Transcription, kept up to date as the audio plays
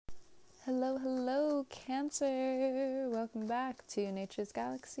Hello, hello, Cancer! Welcome back to Nature's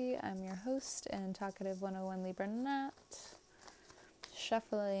Galaxy. I'm your host and Talkative 101 Libra Nat,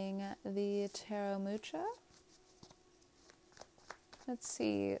 shuffling the Tarot Mucha. Let's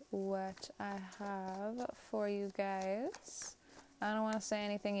see what I have for you guys. I don't want to say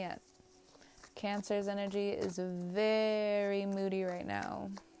anything yet. Cancer's energy is very moody right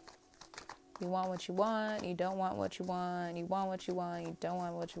now. You want what you want, you don't want what you want, you want what you want, you don't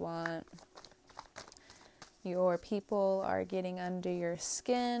want what you want. Your people are getting under your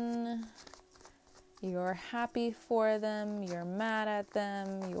skin. You're happy for them, you're mad at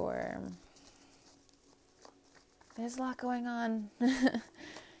them, there's a lot going on.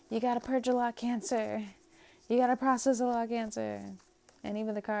 You gotta purge a lot, Cancer. You gotta process a lot, Cancer. And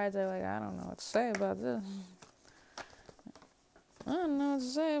even the cards are like, I don't know what to say about this. I don't know what to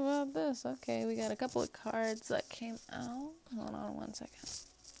say about this. Okay, we got a couple of cards that came out. Hold on one second.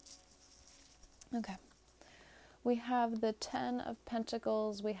 Okay. We have the Ten of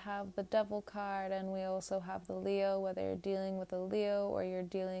Pentacles, we have the Devil card, and we also have the Leo. Whether you're dealing with a Leo or you're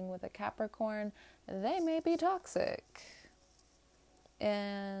dealing with a Capricorn, they may be toxic.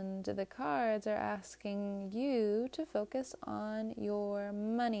 And the cards are asking you to focus on your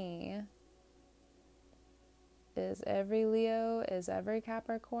money. Is every Leo, is every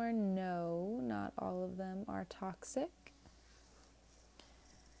Capricorn? No, not all of them are toxic.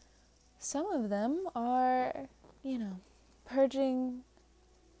 Some of them are, purging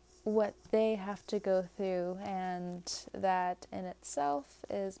what they have to go through, and that in itself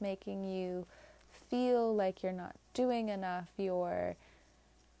is making you feel like you're not doing enough, you're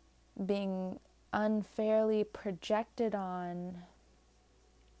being unfairly projected on.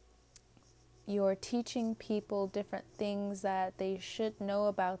 You're teaching people different things that they should know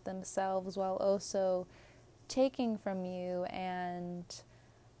about themselves while also taking from you, and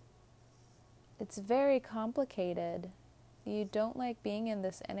it's very complicated. You don't like being in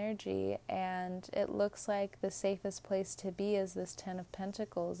this energy, and it looks like the safest place to be is this Ten of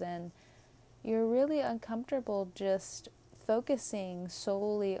Pentacles, and you're really uncomfortable just focusing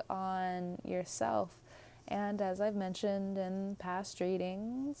solely on yourself. And as I've mentioned in past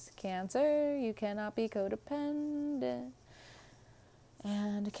readings, Cancer, you cannot be codependent.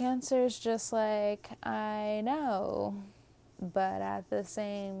 And Cancer's just like, I know, but at the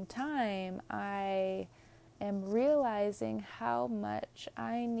same time, I am realizing how much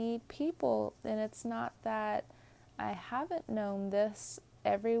I need people. And it's not that I haven't known this.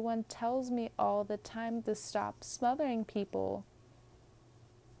 Everyone tells me all the time to stop smothering people.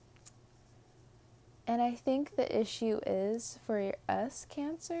 And I think the issue is, for us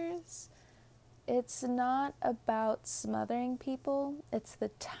Cancers, it's not about smothering people, it's the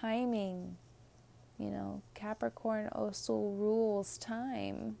timing. Capricorn also rules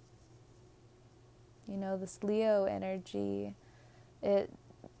time. This Leo energy, it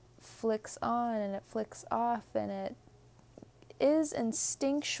flicks on and it flicks off, and it is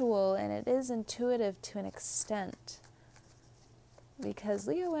instinctual and it is intuitive to an extent. Because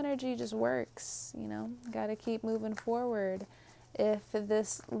Leo energy just works, gotta keep moving forward. If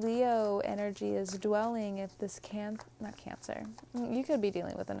this Leo energy is dwelling, if this not Cancer, you could be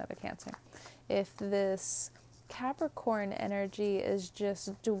dealing with another Cancer. If this Capricorn energy is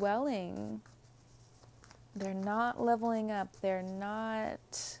just dwelling, they're not leveling up, they're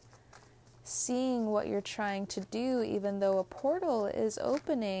not seeing what you're trying to do, even though a portal is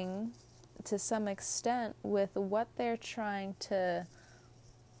opening to some extent with what they're trying to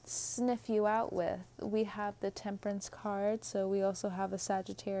sniff you out with. We have the Temperance card, so we also have a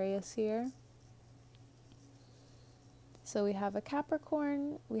Sagittarius here. So we have a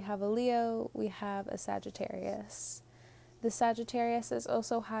Capricorn, we have a Leo, we have a Sagittarius. The Sagittarius is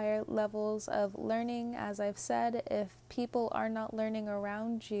also higher levels of learning. As I've said, if people are not learning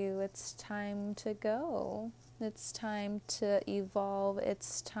around you, it's time to go. It's time to evolve.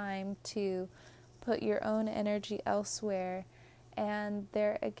 It's time to put your own energy elsewhere. And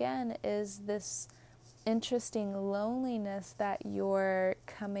there again is this interesting loneliness that you're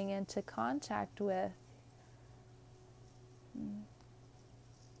coming into contact with.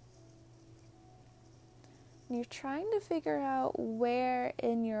 You're trying to figure out where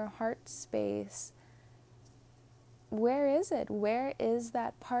in your heart space, where is it? Where is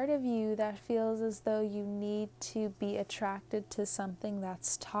that part of you that feels as though you need to be attracted to something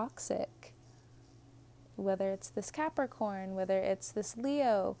that's toxic? Whether it's this Capricorn, whether it's this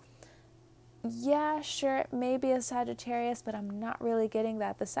Leo. Yeah, sure, it may be a Sagittarius, but I'm not really getting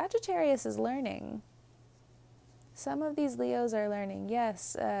that. The Sagittarius is learning. Some of these Leos are learning,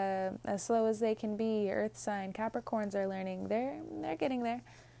 yes, as slow as they can be. Earth sign Capricorns are learning. They're getting there.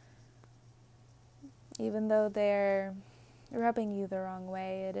 even though they're rubbing you the wrong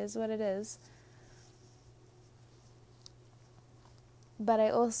way. It is what it is. But I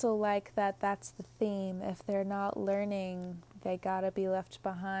also like that that's the theme. If they're not learning, they gotta be left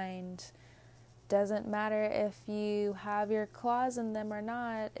behind. Doesn't matter if you have your claws in them or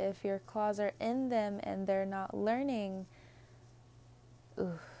not. If your claws are in them and they're not learning,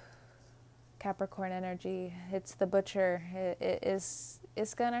 Capricorn energy, it's the butcher.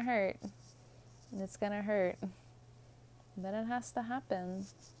 It's gonna hurt. It's gonna hurt. Then it has to happen.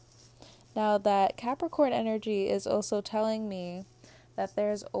 Now that Capricorn energy is also telling me that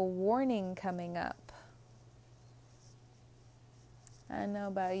there's a warning coming up. I don't know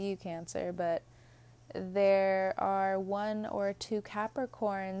about you, Cancer, but there are 1 or 2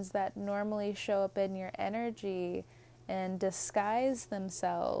 Capricorns that normally show up in your energy and disguise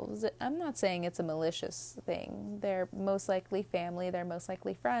themselves. I'm not saying it's a malicious thing. They're most likely family, they're most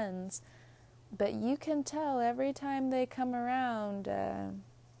likely friends. But you can tell every time they come around,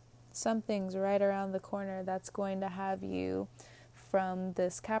 something's right around the corner that's going to have you, from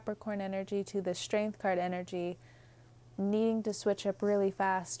this Capricorn energy to the Strength card energy, needing to switch up really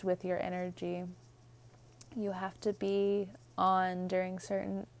fast with your energy. You have to be on during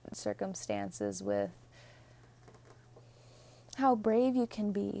certain circumstances with how brave you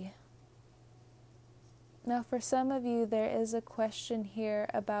can be. Now, for some of you, there is a question here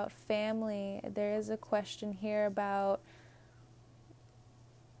about family. There is a question here about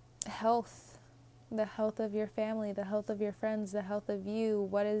health, the health of your family, the health of your friends, the health of you.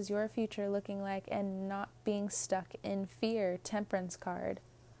 What is your future looking like? And not being stuck in fear. Temperance card.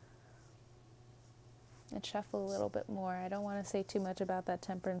 And shuffle a little bit more. I don't want to say too much about that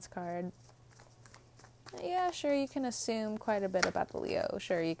Temperance card. Yeah, sure, you can assume quite a bit about the Leo.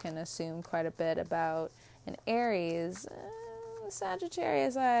 Sure, you can assume quite a bit about an Aries.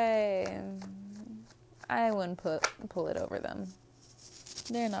 Sagittarius, I wouldn't pull it over them.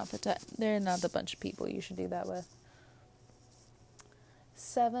 They're not the bunch of people you should do that with.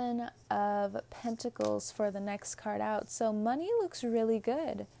 7 of Pentacles for the next card out. So money looks really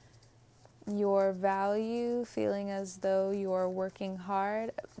good. Your value, feeling as though you're working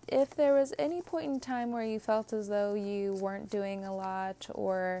hard. If there was any point in time where you felt as though you weren't doing a lot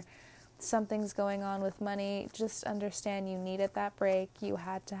or something's going on with money, just understand you needed that break. You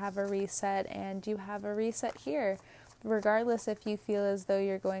had to have a reset, and you have a reset here. Regardless if you feel as though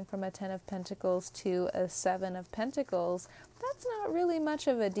you're going from a 10 of Pentacles to a 7 of Pentacles, that's not really much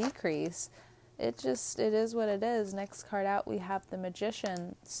of a decrease. It is what it is. Next card out, we have the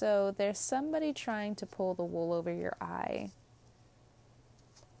Magician. So there's somebody trying to pull the wool over your eye.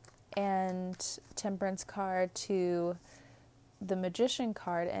 And Temperance card to the Magician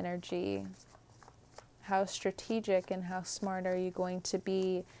card energy. How strategic and how smart are you going to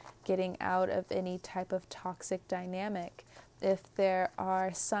be getting out of any type of toxic dynamic? If there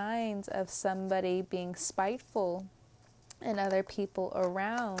are signs of somebody being spiteful and other people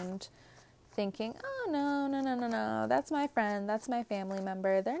around thinking, oh, no, that's my friend, that's my family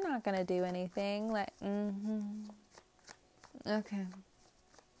member, they're not going to do anything. Like, okay.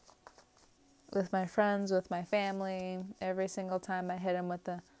 With my friends, with my family, every single time I hit them with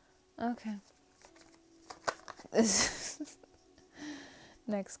the, okay.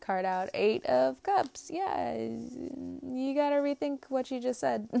 Next card out, 8 of Cups. Yeah, you gotta rethink what you just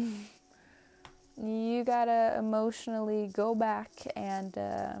said. You gotta emotionally go back and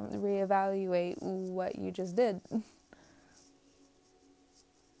reevaluate what you just did.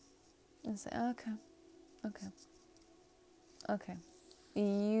 And say, okay.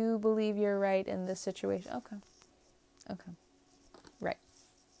 You believe you're right in this situation. Okay. Right.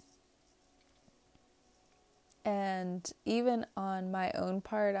 And even on my own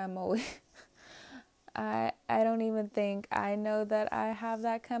part, I'm always... I don't even think I know that I have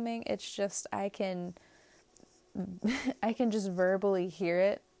that coming. It's just I can just verbally hear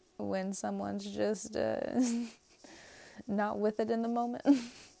it when someone's just not with it in the moment.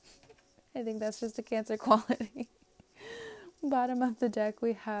 I think that's just a Cancer quality. Bottom of the deck,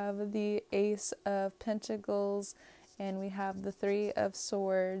 we have the Ace of Pentacles and we have the 3 of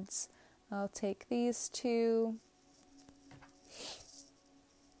Swords. I'll take these 2.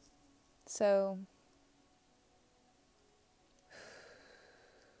 So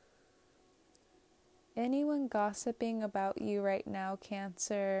anyone gossiping about you right now,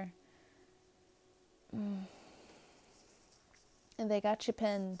 Cancer, and they got you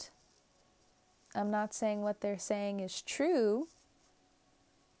pinned. I'm not saying what they're saying is true.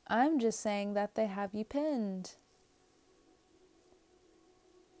 I'm just saying that they have you pinned.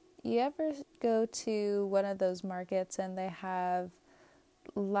 You ever go to one of those markets and they have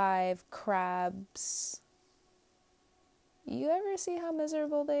live crabs. You ever see how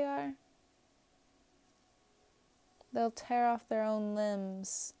miserable they are? They'll tear off their own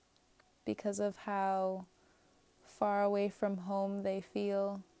limbs because of how far away from home they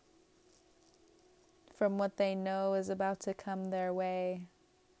feel, from what they know is about to come their way.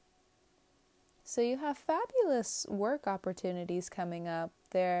 So you have fabulous work opportunities coming up.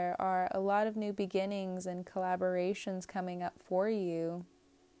 There are a lot of new beginnings and collaborations coming up for you.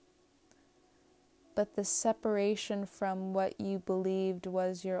 But the separation from what you believed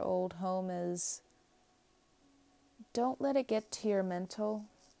was your old home is, don't let it get to your mental.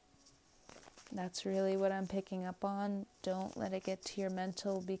 That's really what I'm picking up on. Don't let it get to your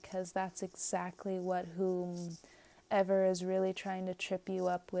mental, because that's exactly what whomever is really trying to trip you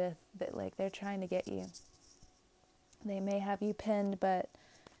up with. That, like, they're trying to get you. They may have you pinned, but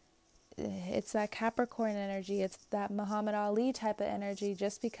it's that Capricorn energy. It's that Muhammad Ali type of energy.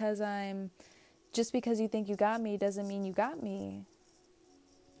 Just because you think you got me doesn't mean you got me.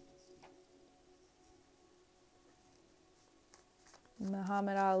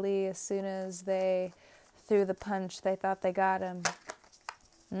 Muhammad Ali, as soon as they threw the punch, they thought they got him.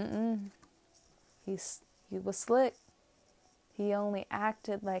 He was slick. He only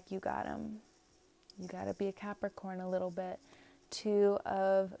acted like you got him. You got to be a Capricorn a little bit. 2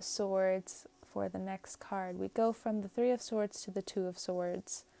 of Swords for the next card. We go from the 3 of Swords to the 2 of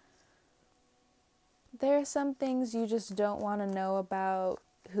Swords. There are some things you just don't want to know about.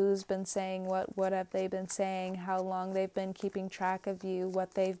 Who's been saying what have they been saying, how long they've been keeping track of you,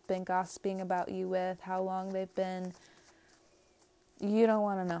 what they've been gossiping about you with, how long they've been. You don't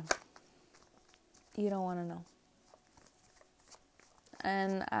want to know. You don't want to know.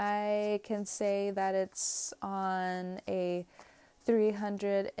 And I can say that it's on a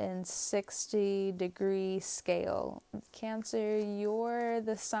 360-degree scale. Cancer, you're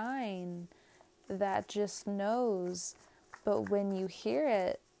the sign that just knows. But when you hear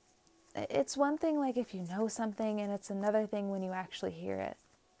it, it's one thing like if you know something, and it's another thing when you actually hear it.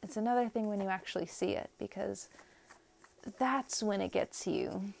 It's another thing when you actually see it, because that's when it gets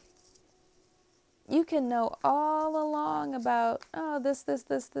you. You can know all along about, this.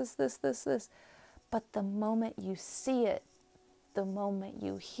 But the moment you see it, the moment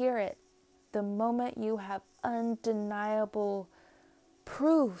you hear it, the moment you have undeniable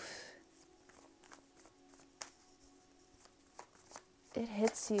proof, it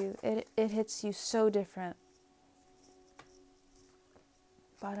hits you. It hits you so different.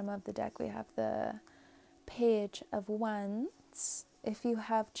 Bottom of the deck, we have the Page of Wands. If you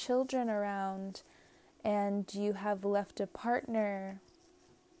have children around and you have left a partner,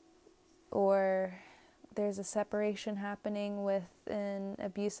 or there's a separation happening with an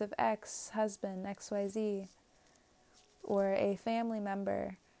abusive ex-husband, XYZ, or a family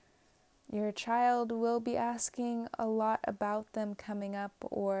member, your child will be asking a lot about them coming up,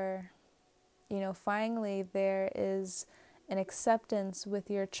 or, finally there is an acceptance with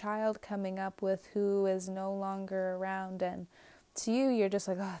your child coming up with who is no longer around. And to you, you're just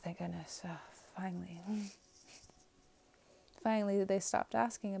like, oh, thank goodness, finally. Finally, they stopped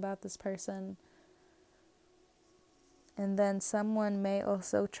asking about this person. And then someone may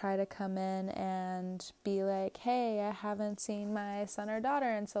also try to come in and be like, hey, I haven't seen my son or daughter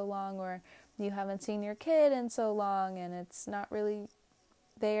in so long, or you haven't seen your kid in so long, and it's not really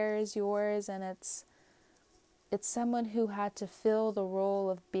theirs, yours, and it's someone who had to fill the role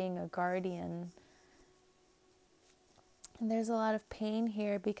of being a guardian. And there's a lot of pain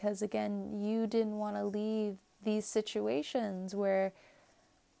here because, again, you didn't want to leave these situations where,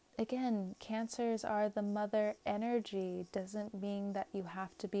 again, Cancers are the mother energy. Doesn't mean that you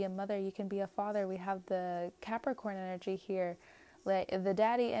have to be a mother. You can be a father. We have the Capricorn energy here. Like, the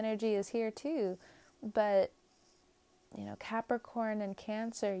daddy energy is here too. But, Capricorn and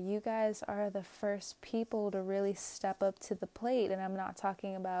Cancer, you guys are the first people to really step up to the plate. And I'm not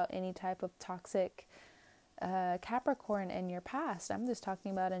talking about any type of toxic Capricorn in your past. I'm just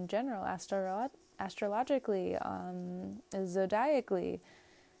talking about in general, astrologically, zodiacally.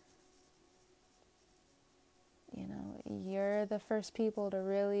 You're the first people to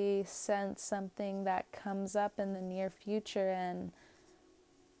really sense something that comes up in the near future and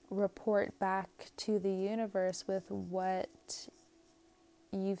report back to the universe with what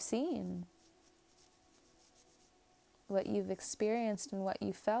you've seen, what you've experienced, and what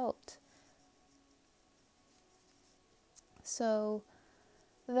you felt. So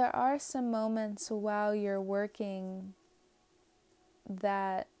there are some moments while you're working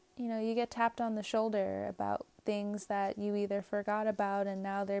that, you get tapped on the shoulder about things that you either forgot about and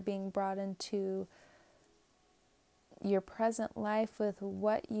now they're being brought into your present life with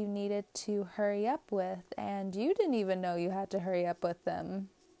what you needed to hurry up with, and you didn't even know you had to hurry up with them.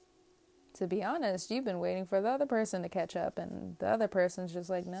 To be honest, you've been waiting for the other person to catch up, and the other person's just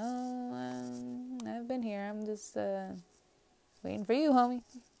like, no, I've been here. I'm just waiting for you, homie.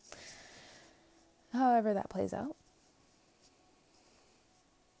 However that plays out.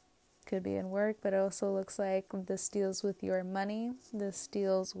 Could be in work, but it also looks like this deals with your money. This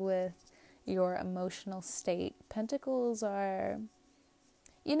deals with your emotional state. Pentacles are,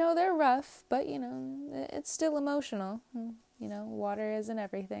 they're rough, but, it's still emotional. Water isn't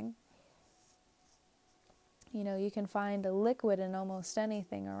everything. You can find a liquid in almost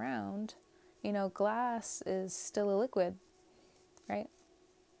anything around. Glass is still a liquid, right?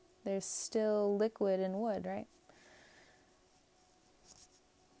 There's still liquid in wood, right?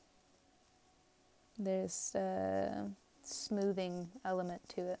 There's a smoothing element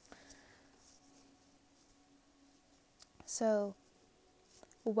to it. So,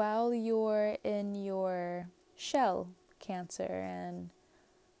 while you're in your shell, Cancer, and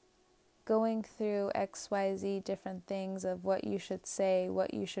going through XYZ different things of what you should say,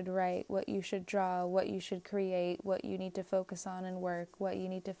 what you should write, what you should draw, what you should create, what you need to focus on in work, what you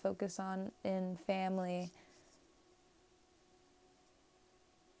need to focus on in family,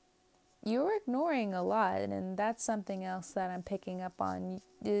 you're ignoring a lot, and that's something else that I'm picking up on.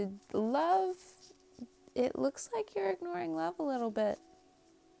 Love, it looks like you're ignoring love a little bit,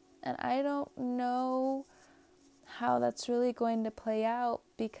 and I don't know how that's really going to play out,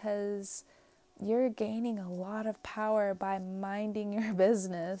 because you're gaining a lot of power by minding your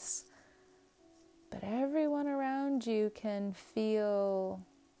business, but everyone around you can feel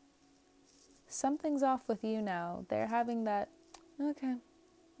something's off with you now. They're having that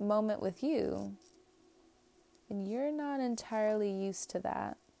moment with you, and you're not entirely used to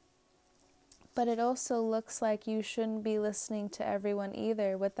that. But it also looks like you shouldn't be listening to everyone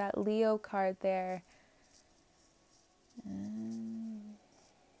either, with that Leo card there.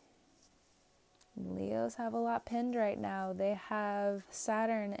 Leos have a lot pinned right now. They have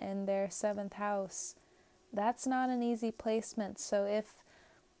Saturn in their 7th house. That's not an easy placement. So if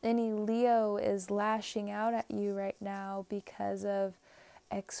any Leo is lashing out at you right now because of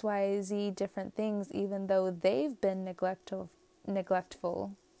XYZ different things, even though they've been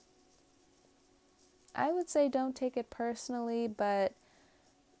neglectful, I would say don't take it personally, but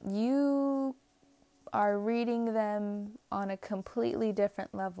you are reading them on a completely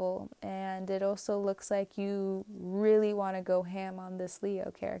different level, and it also looks like you really want to go ham on this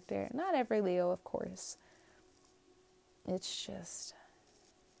Leo character. Not every Leo, of course. It's just,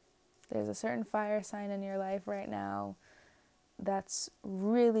 there's a certain fire sign in your life right now that's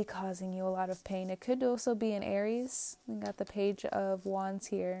really causing you a lot of pain. It could also be an Aries. We got the Page of Wands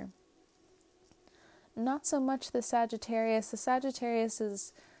here. Not so much the Sagittarius. The Sagittarius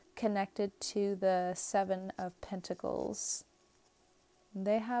is connected to the 7 of Pentacles.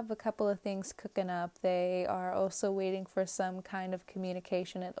 They have a couple of things cooking up. They are also waiting for some kind of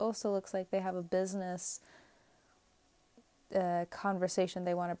communication. It also looks like they have a business conversation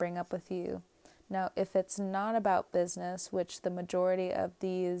they want to bring up with you. Now, if it's not about business, which the majority of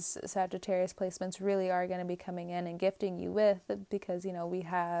these Sagittarius placements really are going to be coming in and gifting you with, because, we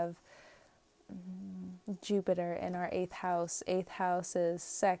have Jupiter in our 8th house. 8th house is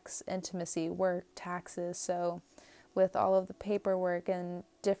sex, intimacy, work, taxes. So with all of the paperwork and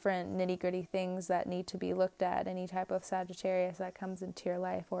different nitty-gritty things that need to be looked at, any type of Sagittarius that comes into your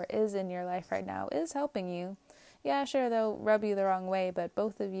life or is in your life right now is helping you. Yeah, sure, they'll rub you the wrong way, but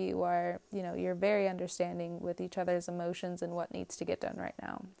both of you are, you're very understanding with each other's emotions and what needs to get done right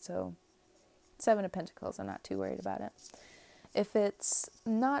now. So 7 of Pentacles, I'm not too worried about it. If it's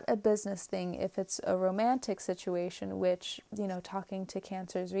not a business thing, if it's a romantic situation, which, talking to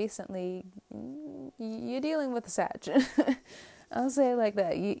Cancers recently, you're dealing with a Sag. I'll say it like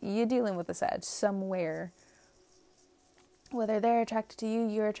that. You're dealing with a Sag somewhere. Whether they're attracted to you,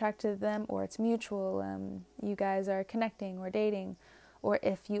 you're attracted to them, or it's mutual. You guys are connecting or dating. Or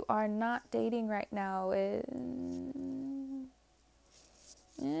if you are not dating right now,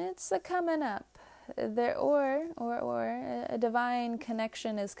 it's a coming up. There or a divine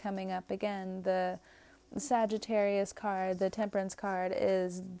connection is coming up again. The Sagittarius card, the Temperance card,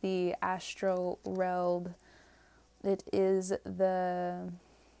 is the astral realm. It is the,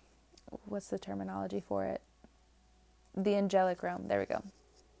 what's the terminology for it? The angelic realm. There we go.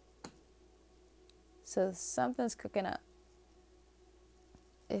 So something's cooking up.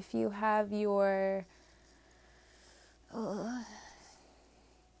 If you have your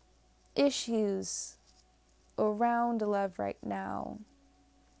issues around love right now,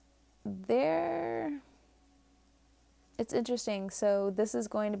 they're it's interesting. So this is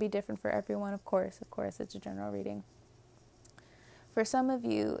going to be different for everyone, of course. Of course, it's a general reading. For some of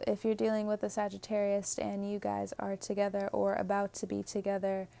you, if you're dealing with a Sagittarius and you guys are together or about to be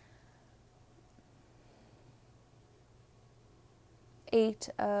together, 8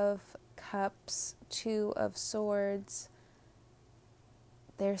 of Cups, 2 of Swords,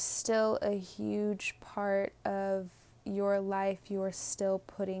 there's still a huge part of your life you're still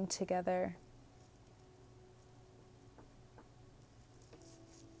putting together.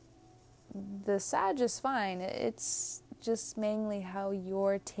 The Sag is fine. It's just mainly how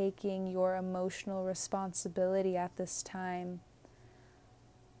you're taking your emotional responsibility at this time.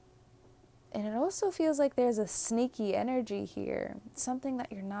 And it also feels like there's a sneaky energy here, something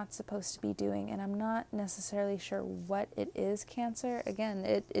that you're not supposed to be doing, and I'm not necessarily sure what it is, Cancer. Again,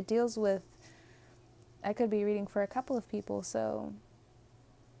 it deals with, I could be reading for a couple of people, so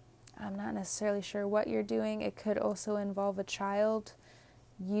I'm not necessarily sure what you're doing. It could also involve a child.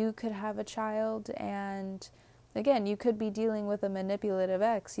 You could have a child, and again, you could be dealing with a manipulative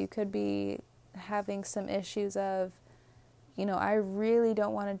ex. You could be having some issues of, you know, I really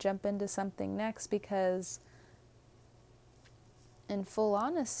don't want to jump into something next because, in full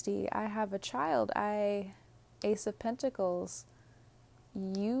honesty, I have a child. Ace of Pentacles.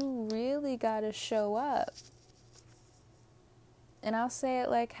 You really got to show up. And I'll say it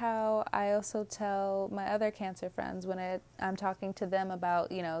like how I also tell my other Cancer friends when I'm talking to them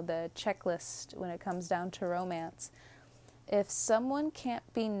about, you know, the checklist when it comes down to romance. If someone can't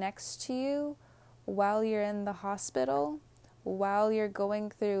be next to you while you're in the hospital, while you're going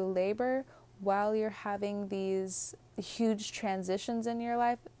through labor, while you're having these huge transitions in your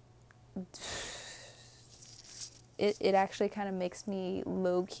life, it actually kind of makes me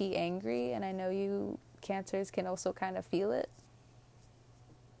low-key angry, and I know you Cancers can also kind of feel it.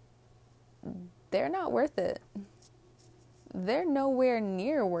 They're not worth it. They're nowhere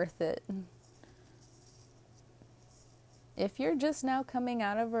near worth it. If you're just now coming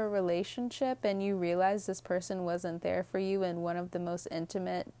out of a relationship and you realize this person wasn't there for you in one of the most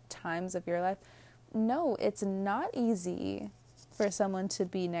intimate times of your life, no, it's not easy for someone to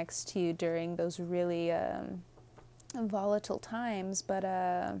be next to you during those really volatile times, but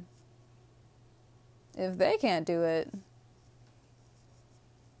if they can't do it,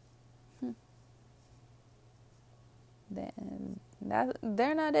 then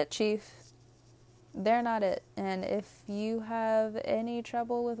they're not it, Chief. They're not it. And if you have any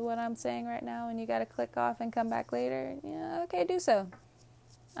trouble with what I'm saying right now and you got to click off and come back later, yeah, okay, do so.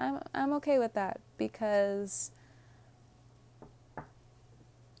 I'm okay with that because,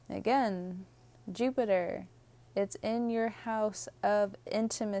 again, Jupiter, it's in your house of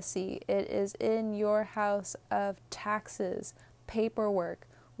intimacy. It is in your house of taxes, paperwork.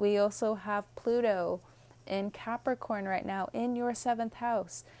 We also have Pluto in Capricorn right now in your 7th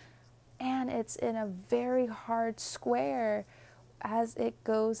house. And it's in a very hard square as it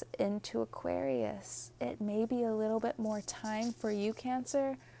goes into Aquarius. It may be a little bit more time for you,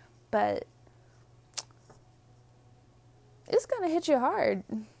 Cancer, but it's going to hit you hard.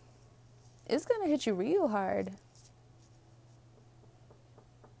 It's going to hit you real hard.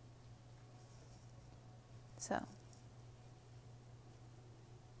 So,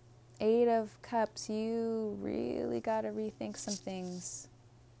 8 of Cups, you really got to rethink some things.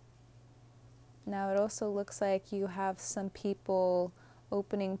 Now, it also looks like you have some people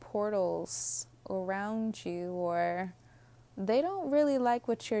opening portals around you, or they don't really like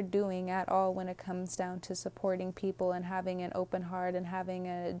what you're doing at all when it comes down to supporting people and having an open heart and having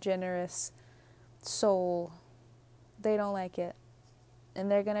a generous soul. They don't like it. And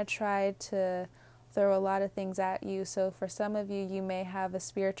they're going to try to throw a lot of things at you. So for some of you, you may have a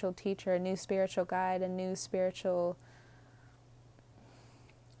spiritual teacher, a new spiritual guide, a new spiritual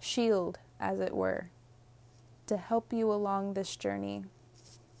shield, as it were, to help you along this journey.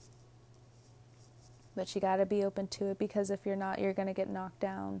 But you got to be open to it, because if you're not, you're going to get knocked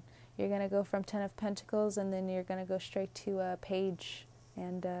down. You're going to go from 10 of Pentacles and then you're going to go straight to a Page.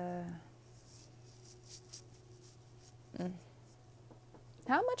 And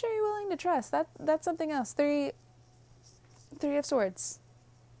how much are you willing to trust? That's something else. 3 of Swords.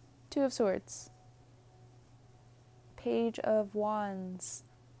 2 of Swords. Page of Wands.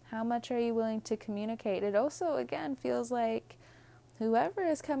 How much are you willing to communicate? It also, again, feels like whoever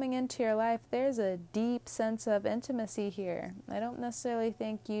is coming into your life, there's a deep sense of intimacy here. I don't necessarily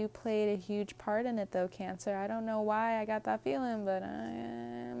think you played a huge part in it, though, Cancer. I don't know why I got that feeling, but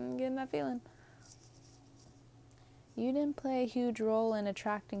I'm getting that feeling. You didn't play a huge role in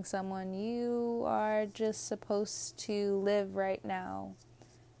attracting someone. You are just supposed to live right now.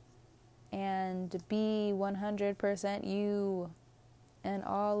 and be 100% you and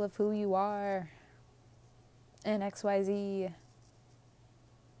all of who you are and XYZ.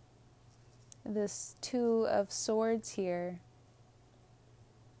 This Two of Swords here.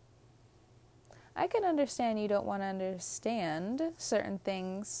 I can understand you don't want to understand certain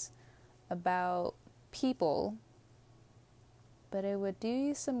things about people, but it would do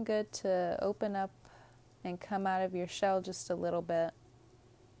you some good to open up and come out of your shell just a little bit.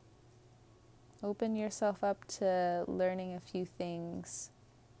 Open yourself up to learning a few things.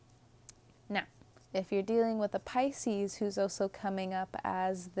 Now, if you're dealing with a Pisces who's also coming up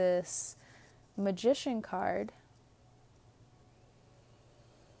as this Magician card,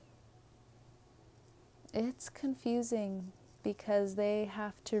 it's confusing because they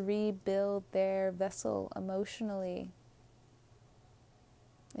have to rebuild their vessel emotionally.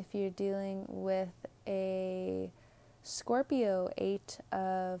 If you're dealing with a Scorpio, Eight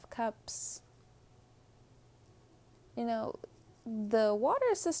of Cups, you know, the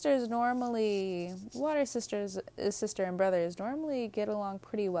sister and brothers normally get along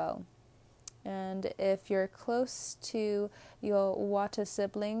pretty well. And if you're close to your water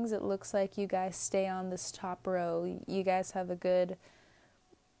siblings, it looks like you guys stay on this top row. You guys have a good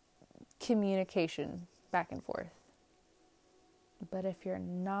communication back and forth. But if you're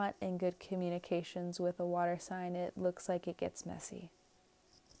not in good communications with a water sign, it looks like it gets messy.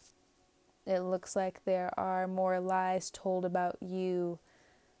 It looks like there are more lies told about you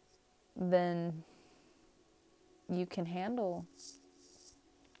than you can handle.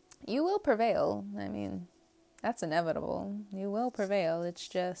 You will prevail. I mean, that's inevitable. You will prevail. It's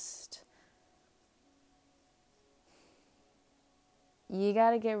just, you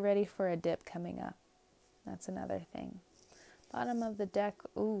got to get ready for a dip coming up. That's another thing. Bottom of the deck,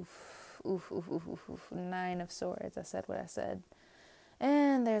 oof. Nine of Swords. I said what I said.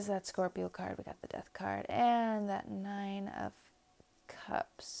 And there's that Scorpio card. We got the Death card. And that Nine of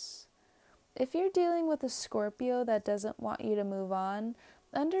Cups. If you're dealing with a Scorpio that doesn't want you to move on,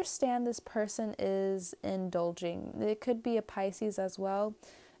 understand this person is indulging. It could be a Pisces as well.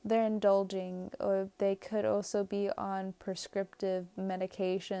 They're indulging, or they could also be on prescriptive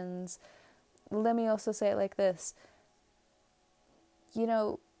medications. Let me also say it like this. You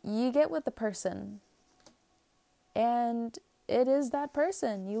know, you get with the person, and it is that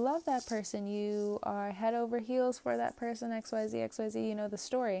person. You love that person. You are head over heels for that person, XYZ, you know the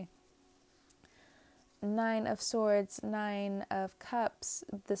story. Nine of Swords, Nine of Cups,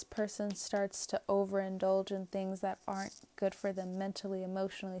 this person starts to overindulge in things that aren't good for them mentally,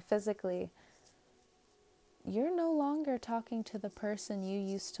 emotionally, physically. You're no longer talking to the person you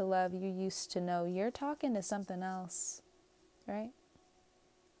used to love, you used to know. You're talking to something else, right?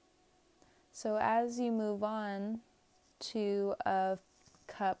 So as you move on to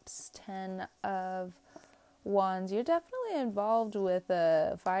Cups, 10 of Wands, you're definitely involved with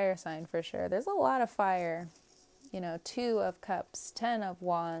a fire sign for sure. There's a lot of fire. You know, 2 of Cups, 10 of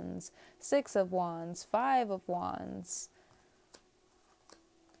Wands, 6 of Wands, 5 of Wands.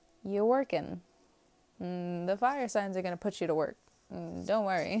 You're working. The fire signs are going to put you to work. Don't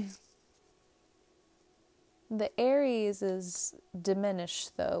worry. The Aries is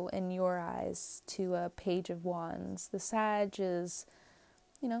diminished, though, in your eyes, to a Page of Wands. The Sag is,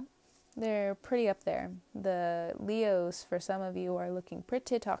 you know, they're pretty up there. The Leos, for some of you, are looking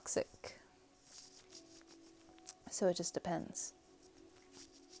pretty toxic. So it just depends.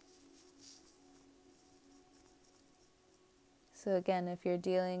 So again, if you're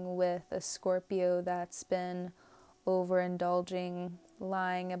dealing with a Scorpio that's been overindulging,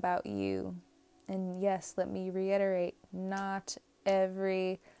 lying about you, and yes, let me reiterate, not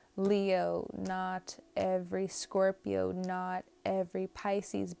every Leo, not every Scorpio, not every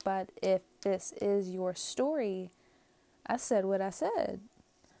Pisces, but if this is your story, I said what I said.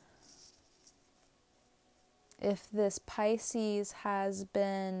 If this Pisces has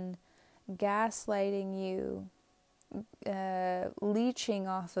been gaslighting you, leeching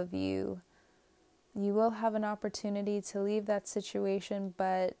off of you, you will have an opportunity to leave that situation,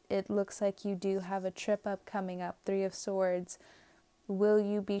 but it looks like you do have a trip up coming up. 3 of Swords. Will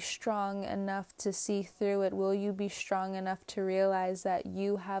you be strong enough to see through it? Will you be strong enough to realize that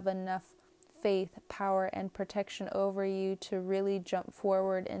you have enough faith, power, and protection over you to really jump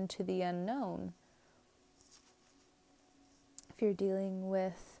forward into the unknown? If you're dealing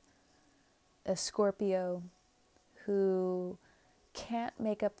with a Scorpio who can't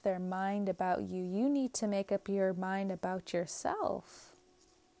make up their mind about you, you need to make up your mind about yourself.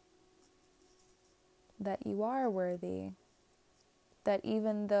 That you are worthy. That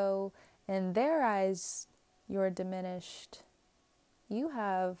even though in their eyes you're diminished, you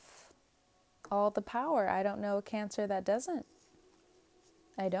have all the power. I don't know a Cancer that doesn't.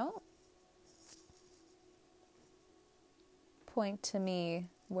 I don't. Point to me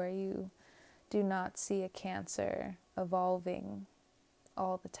where you do not see a Cancer evolving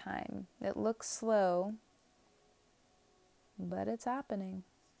all the time. It looks slow, but it's happening,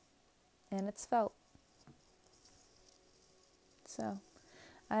 and it's felt. So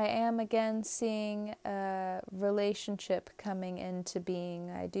I am again seeing a relationship coming into being.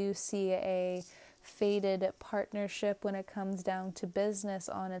 I do see a fated partnership when it comes down to business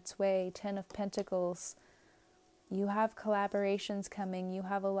on its way. 10 of Pentacles. You have collaborations coming. You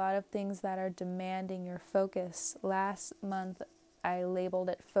have a lot of things that are demanding your focus. Last month, I labeled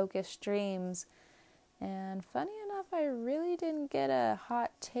it Focus Dreams. And funny enough, I really didn't get a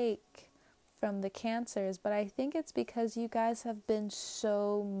hot take from the Cancers, but I think it's because you guys have been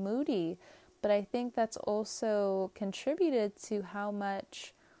so moody. But I think that's also contributed to how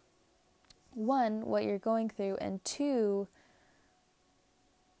much, one, what you're going through, and two,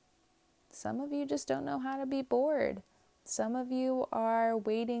 some of you just don't know how to be bored. Some of you are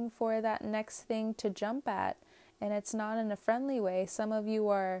waiting for that next thing to jump at, and it's not in a friendly way. Some of you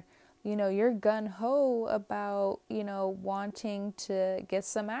are, you're gung-ho about, wanting to get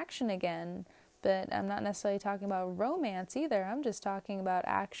some action again. But I'm not necessarily talking about romance either. I'm just talking about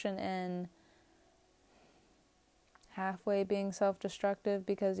action in halfway being self-destructive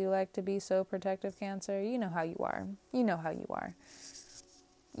because you like to be so protective, Cancer. You know how you are. You know how you are.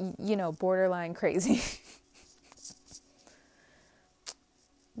 Borderline crazy.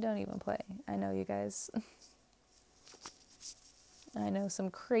 Don't even play. I know you guys. I know some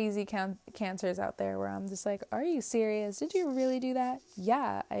crazy Cancers out there where I'm just like, are you serious? Did you really do that?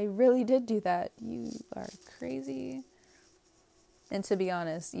 Yeah, I really did do that. You are crazy. And to be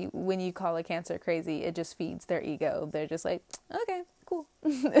honest, when you call a Cancer crazy, it just feeds their ego. They're just like, okay, cool.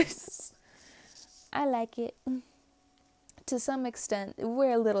 I like it. To some extent,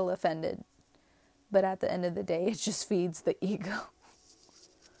 we're a little offended. But at the end of the day, it just feeds the ego.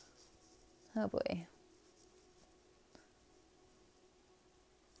 Oh boy.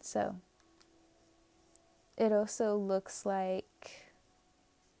 So, it also looks like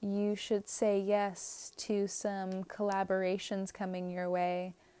you should say yes to some collaborations coming your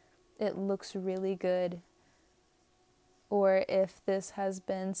way. It looks really good. Or if this has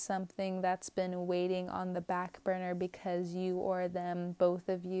been something that's been waiting on the back burner because you or them, both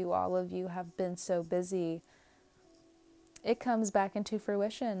of you, all of you have been so busy, it comes back into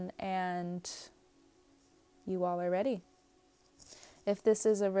fruition and you all are ready. If this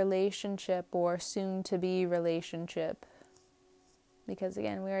is a relationship or soon-to-be relationship, because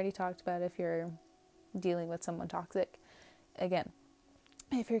again, we already talked about if you're dealing with someone toxic. Again,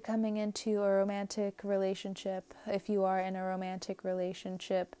 if you're coming into a romantic relationship, if you are in a romantic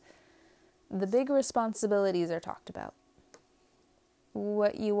relationship, the big responsibilities are talked about.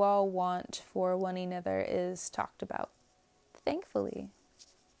 What you all want for one another is talked about, thankfully.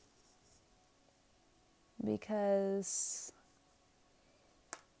 Because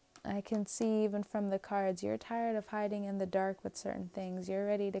I can see even from the cards, you're tired of hiding in the dark with certain things. You're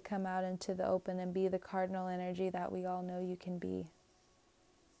ready to come out into the open and be the cardinal energy that we all know you can be.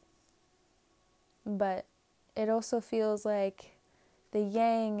 But it also feels like the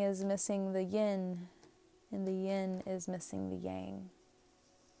yang is missing the yin, and the yin is missing the yang.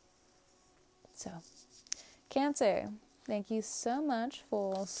 So, Cancer, thank you so much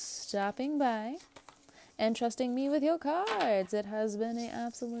for stopping by and trusting me with your cards. It has been an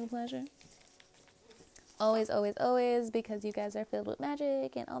absolute pleasure. Always, always, always, because you guys are filled with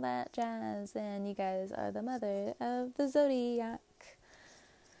magic and all that jazz, and you guys are the mother of the zodiac.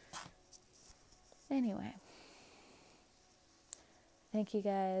 Anyway, thank you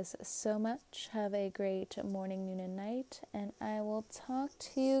guys so much. Have a great morning, noon, and night, and I will talk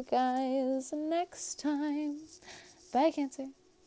to you guys next time. Bye, Cancer.